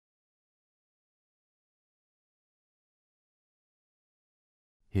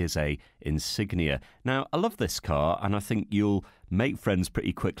Here's a Insignia. Now, I love this car, and I think you'll make friends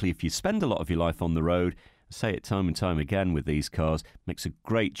pretty quickly if you spend a lot of your life on the road. I say it time and time again with these cars. Makes a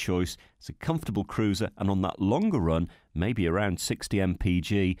great choice. It's a comfortable cruiser, and on that longer run, maybe around 60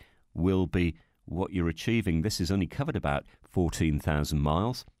 mpg will be what you're achieving. This is only covered about 14,000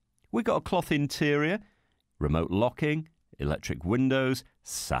 miles. We've got a cloth interior, remote locking, electric windows,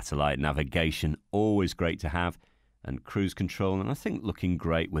 satellite navigation, always great to have, and cruise control, and I think looking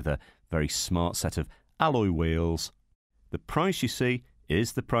great with a very smart set of alloy wheels. The price you see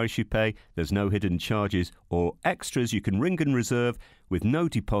is the price you pay. There's no hidden charges or extras. You can ring and reserve with no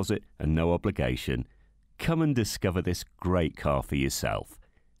deposit and no obligation. Come and discover this great car for yourself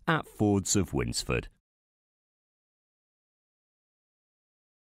at Fords of Winsford.